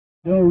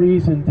No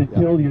reason to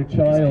kill your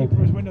child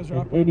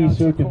in any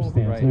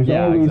circumstance. There's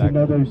always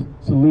another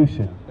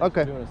solution.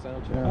 Okay.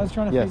 I was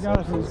trying to figure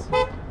out if it was...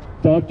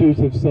 Doctors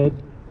have said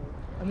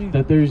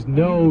that there's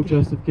no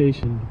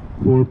justification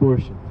for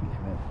abortion.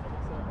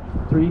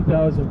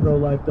 3,000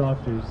 pro-life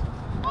doctors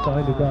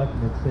signed a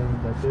document saying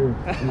that there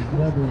is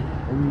never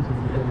a reason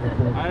to get an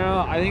abortion. I don't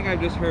know. I think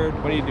I've just heard.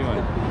 What are you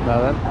doing?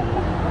 Nothing.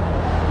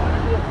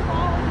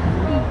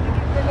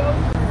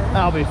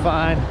 I'll be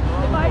fine.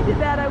 If I did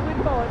that, I would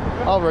fall.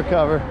 I'll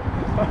recover.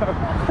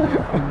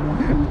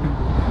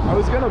 I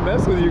was gonna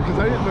mess with you because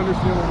I didn't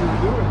understand what you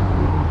were doing.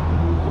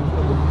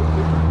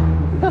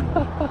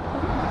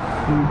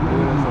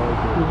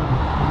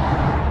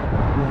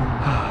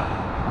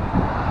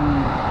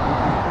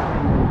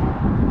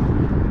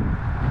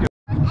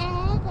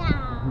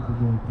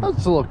 That's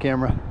just a little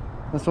camera.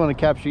 I just want to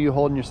capture you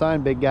holding your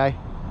sign, big guy.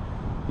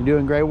 You're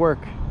doing great work.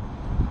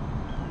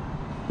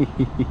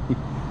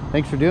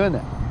 Thanks for doing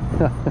that.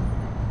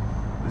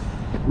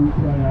 We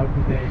cry out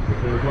today for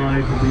the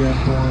lives of the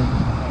unborn,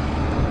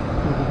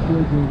 for the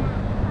children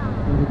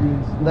that are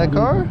being slaughtered, That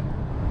car?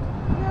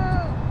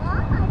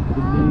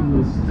 the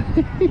nameless,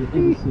 the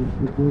innocent,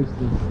 the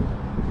voiceless,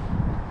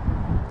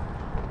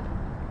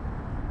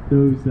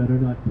 those that are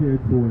not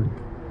cared for.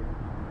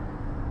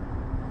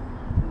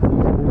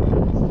 These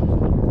orphans,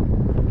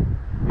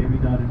 maybe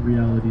not in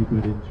reality,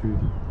 but in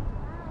truth.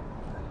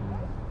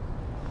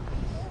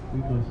 We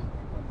must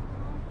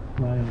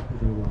cry out for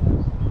their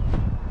lives.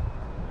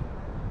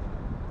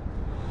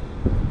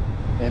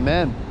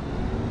 Amen.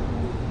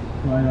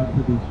 Cry out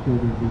for these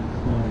children being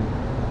slaughtered.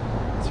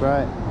 That's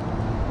right.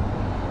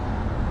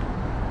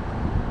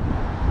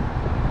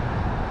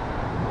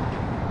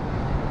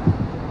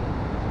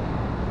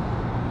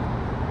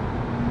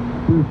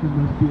 Abortion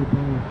must be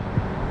abolished.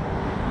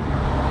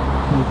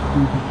 Because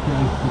Jesus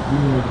Christ is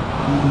Lord,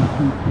 we must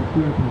be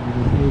fulfilled Him and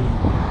obey Him.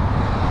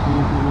 He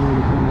is the Lord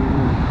of all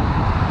Lord.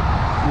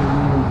 The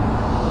Lord,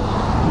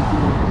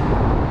 forgive,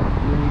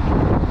 reign,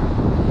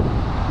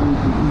 who is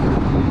the King of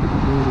Kings, the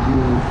Lord of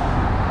Lords.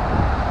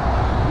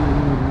 The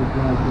Lord who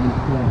died on His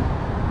cross.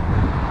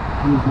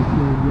 He is the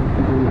same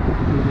yesterday,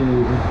 today,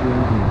 and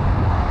forever.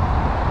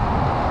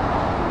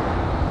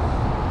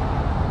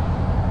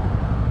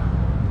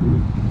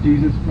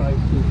 Jesus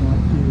Christ does not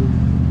change.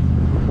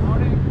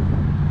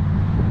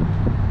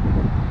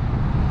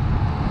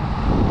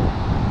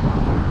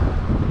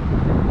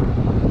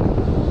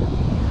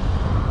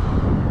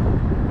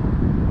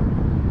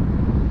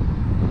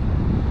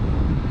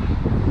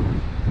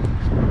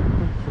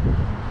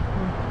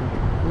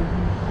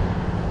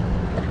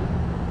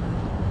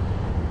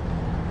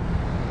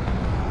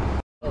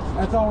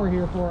 That's all we're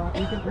here for.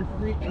 You can, you're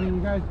free, I mean,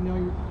 you guys know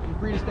you're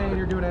free to stay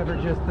here, do whatever,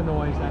 just the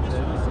noise, that's it.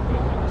 I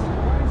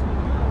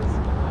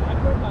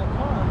drove my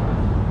car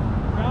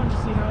around to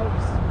see how it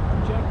was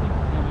projecting.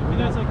 I mean,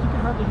 that's like you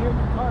can hardly hear it in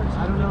your cars.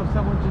 I don't know if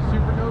someone's just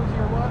super nosy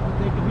or what, but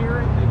they can hear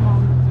it, they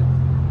call it,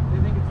 they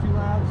think it's too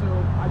loud, so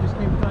I just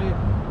came to tell you,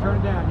 turn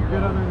it down. You're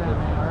good other than that,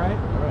 man, alright?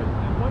 Alright.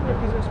 I wonder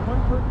because there's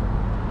one person.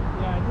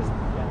 Yeah, I just,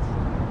 yes.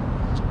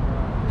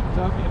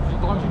 So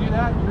as long as you do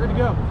that, you're good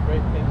to go.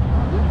 Great, thank you.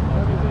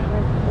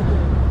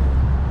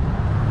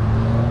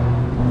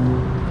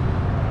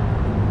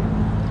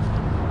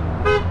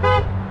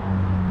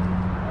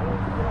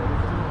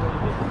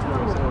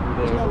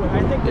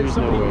 I think there's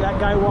somebody, that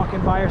guy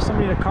walking by, or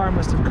somebody in a car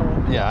must have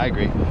called. Yeah, I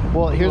agree.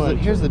 Well,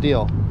 here's the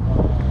deal.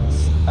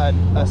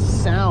 A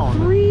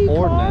sound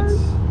ordinance.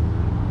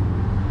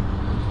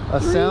 A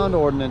sound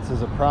ordinance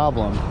is a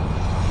problem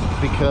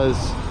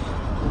because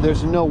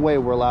there's no way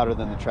we're louder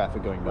than the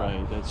traffic going by.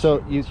 Right. That's so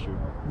true, that's true.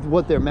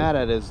 What they're mad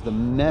at is the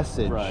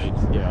message. Right.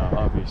 Yeah.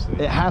 Obviously.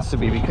 It has to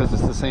be because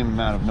it's the same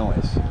amount of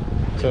noise.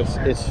 So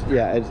it's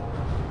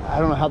I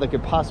don't know how they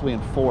could possibly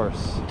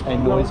enforce a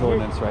noise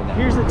ordinance right now.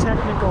 Here's the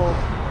technical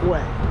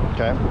way.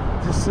 Okay.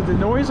 So the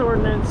noise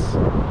ordinance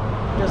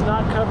does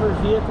not cover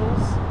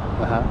vehicles.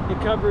 It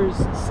covers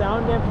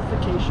sound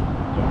amplification.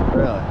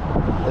 Really?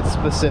 It's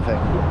specific.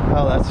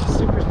 Oh, that's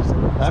super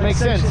specific. That makes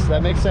sense.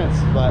 That makes sense.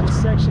 But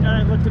section, and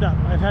I looked it up.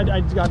 I've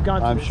gone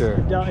through I'm this. sure.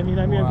 I mean,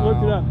 I've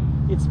looked it up.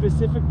 It's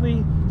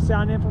specifically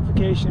sound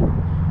amplification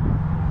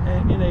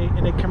in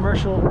a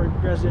commercial or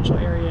residential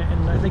area,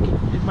 and I think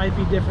it might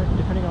be different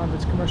depending on if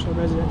it's commercial or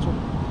residential.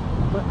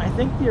 But I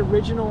think the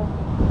original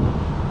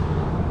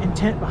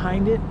intent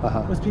behind it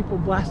was people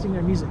blasting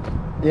their music.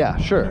 Yeah,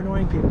 sure. And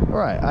annoying people.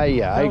 Right. I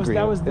agree.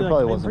 That was it the,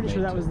 probably I'm wasn't pretty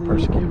sure that was the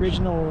persecution.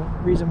 original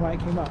reason why it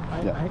came up.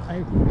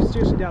 I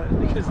seriously doubt it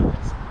because of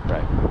this.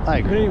 Right. I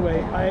agree. But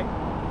anyway,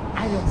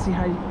 I don't see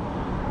how you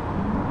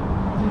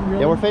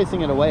really, Yeah, we're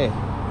facing it away.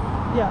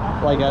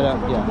 Yeah. Like I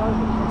don't. It's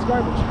garbage. It's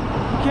garbage.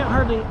 You can't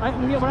hardly.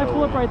 When I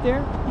pull up right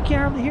there, you can't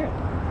hardly hear it.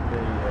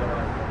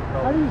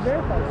 How do you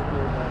verify that?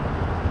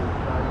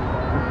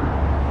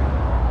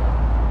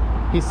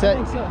 He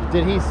said.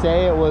 Did he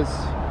say it was?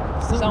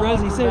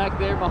 Someone back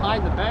there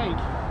behind the bank.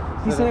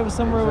 He said it was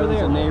somewhere over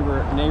there. There's a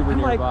neighbor I'm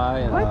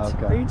nearby. like,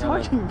 what are you Kinda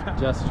talking about?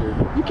 Gestured.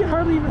 You can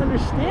hardly even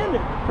understand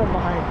it from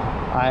behind.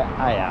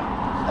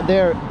 Yeah.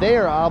 they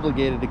are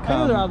obligated to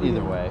come they're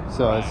obligated. either way.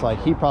 So it's like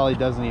he probably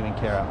doesn't even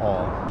care at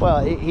all.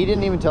 Well, he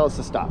didn't even tell us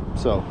to stop.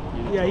 So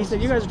yeah, he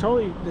said you guys are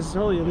this is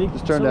totally illegal.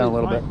 just turn down a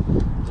little bit.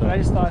 So I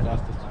just thought,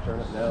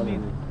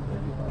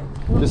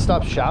 Just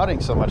stop shouting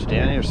so much,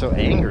 Danny. You're so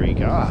angry.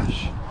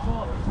 Gosh.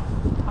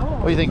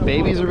 What do you think?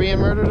 Babies are being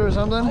murdered or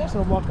something? I'm just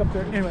gonna walk up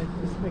there. Anyway,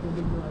 just make a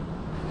big deal.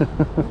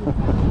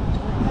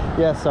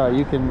 Yeah, sorry.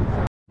 You can.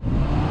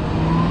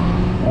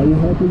 Are you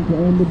helping to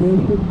end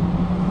abortion?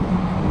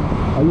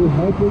 Are you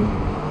helping?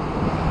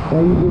 Or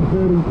are you just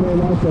voting for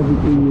life every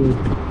 2 years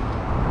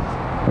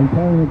and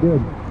calling it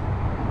good?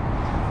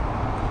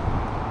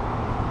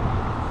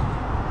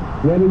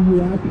 What are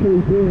you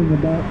actually doing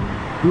about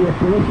the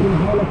abortion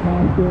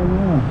holocaust going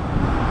on?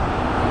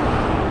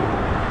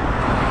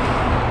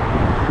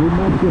 We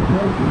must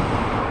repent.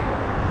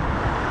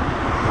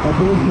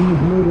 Abortion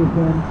is murder,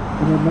 friend,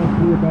 and it must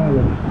be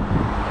abolished.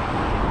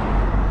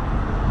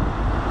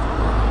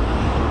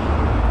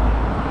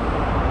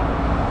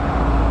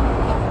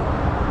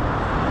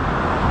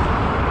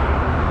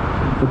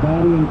 The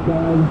body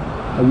inside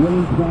a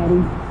woman's body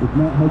is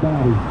not her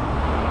body.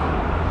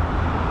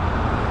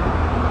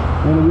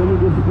 When a woman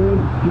gives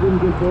birth, she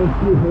didn't give birth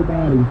to her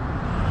body.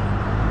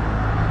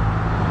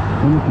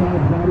 When the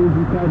child's body is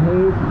inside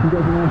hers, she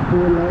doesn't have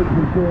 4 legs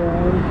and 4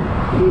 arms,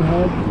 2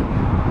 heads,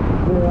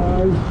 4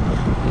 eyes.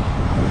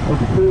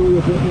 It's truly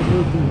a different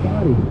person's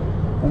body.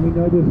 And we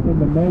know this from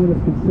the moment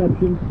of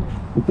conception,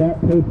 that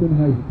person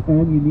has its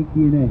own unique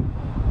DNA.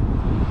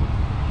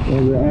 It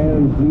will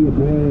always be a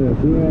boy or a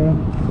girl.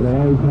 It will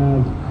always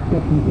have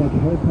such and such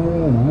hair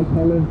color and eye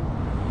color.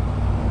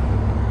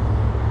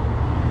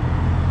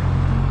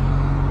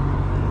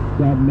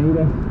 God made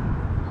us.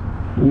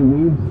 He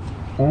weaves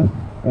us,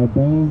 our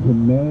bones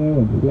and marrow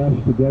and flesh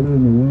together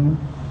in the womb.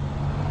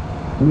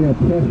 We are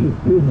precious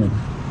to Him.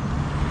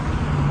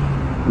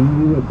 When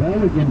we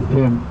rebel against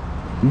Him,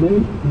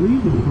 most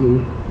grievously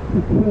to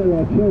kill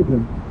our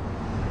children.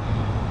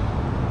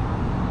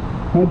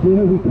 How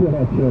dare we kill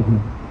our children?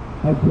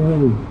 How dare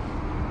we?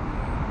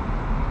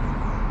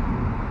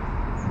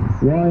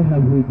 Why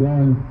have we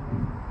gone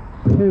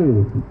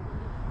cold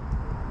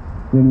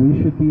when we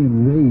should be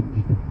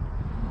enraged?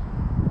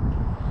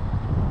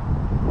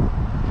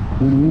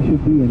 When we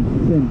should be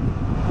incensed?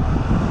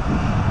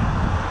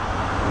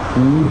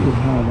 When we should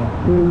have a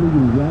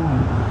holy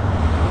wrath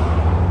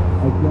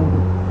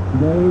against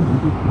those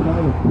who try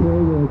to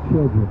kill their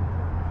children?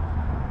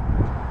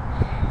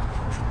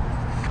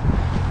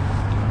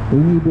 We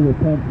need to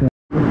repent from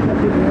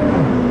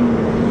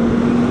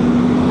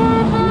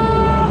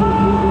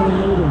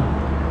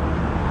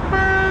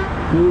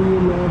do you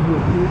love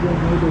your children,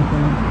 neighbor,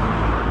 friend?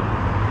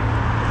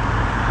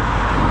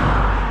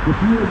 If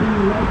you are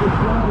being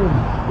legislated,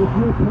 if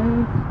your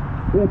parents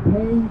were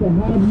paying to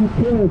have you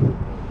killed,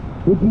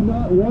 would you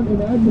not want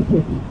an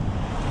advocate?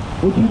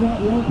 Would you not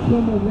want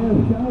someone there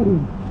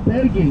shouting,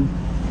 begging,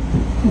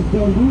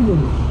 don't do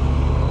this,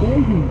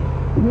 begging,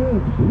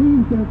 parents,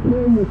 please don't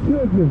kill your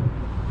children?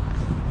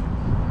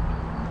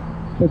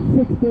 But 6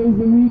 days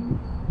a week,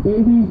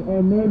 babies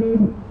are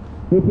murdered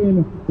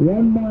within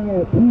 1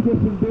 mile at 2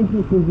 different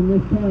businesses in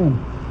this town.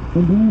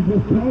 And do you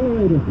just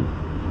tolerate it?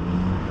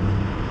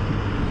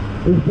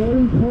 Is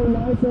voting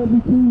pro-life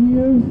every 2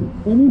 years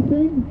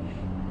anything?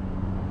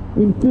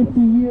 In 50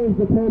 years,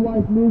 the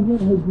pro-life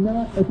movement has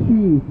not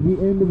achieved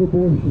the end of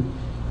abortion.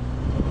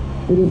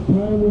 It is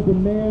time we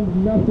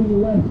demand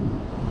nothing less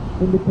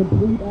than the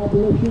complete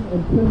abolition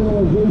and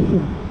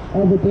criminalization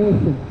of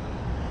abortion.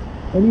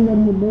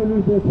 Anyone who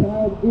murders their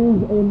child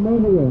is a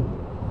murderer.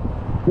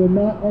 They're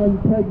not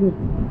unpregnant.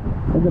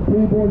 And the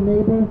preborn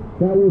neighbor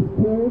that was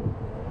killed,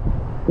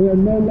 they are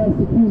no less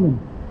a human.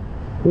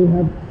 They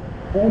have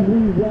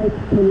every right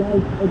to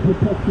life and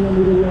protection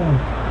under the law.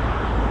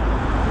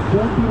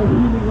 Don't be a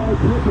human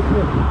rights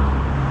hypocrite.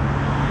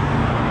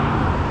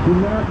 Do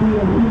not be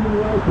a human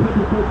rights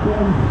hypocrite,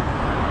 friends.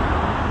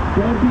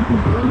 Don't be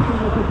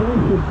complacent with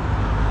abortion.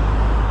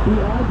 Be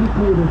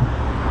agitated.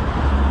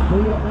 May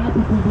your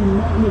apathy be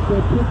met with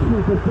their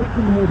pictures of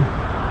victimhood.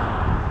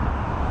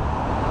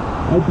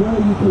 I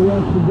dare you to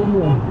watch the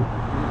video.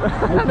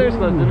 There's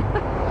nothing.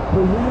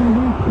 For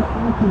 1 week to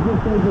act as if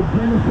there's a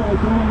genocide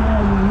going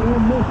on in your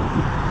midst,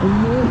 in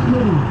your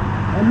city,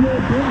 on your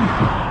block.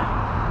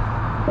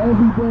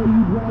 Every day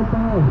you drive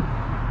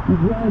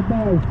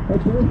by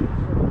abortion.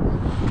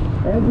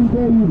 Every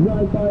day you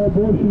drive by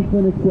abortion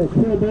clinics that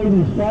kill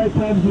babies 5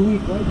 times a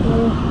week, right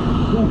there,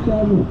 just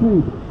down the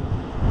street.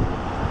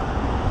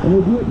 And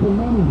they do it for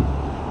money.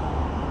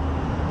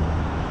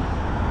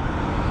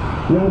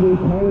 Why do we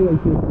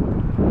tolerate this?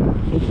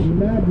 It's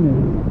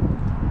madness.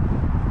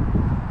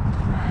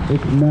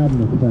 It's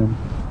madness, friends.